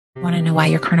Want to know why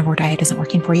your carnivore diet isn't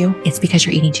working for you? It's because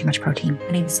you're eating too much protein.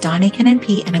 My name is Dawn Aiken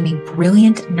NP, and I'm a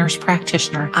brilliant nurse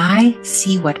practitioner. I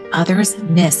see what others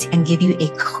miss and give you a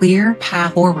clear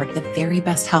path forward to the very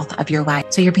best health of your life.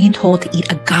 So you're being told to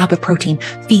eat a gob of protein,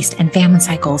 feast and famine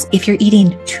cycles. If you're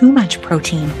eating too much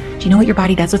protein, do you know what your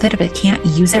body does with it if it can't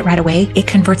use it right away? It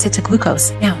converts it to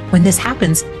glucose. Now, when this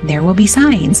happens, there will be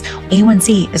signs.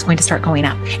 A1C is going to start going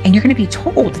up, and you're going to be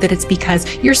told that it's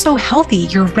because you're so healthy,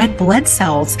 your red blood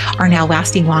cells are now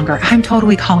lasting longer. I'm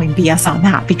totally calling BS on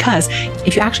that, because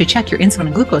if you actually check your insulin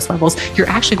and glucose levels, you're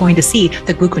actually going to see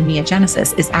that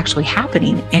gluconeogenesis is actually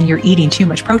happening and you're eating too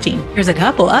much protein. There's a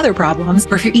couple other problems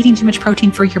where if you're eating too much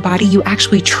protein for your body, you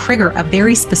actually trigger a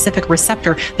very specific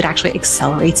receptor that actually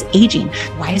accelerates aging.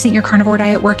 Why isn't your carnivore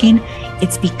diet working?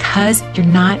 It's because you're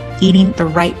not eating the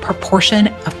right proportion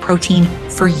of protein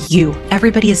for you.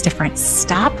 Everybody is different.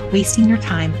 Stop wasting your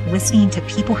time listening to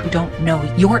people who don't know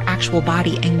your actual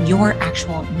body and your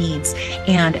actual needs,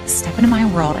 and step into my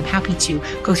world. I'm happy to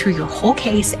go through your whole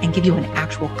case and give you an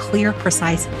actual clear,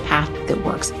 precise path that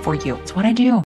works for you. It's what I do.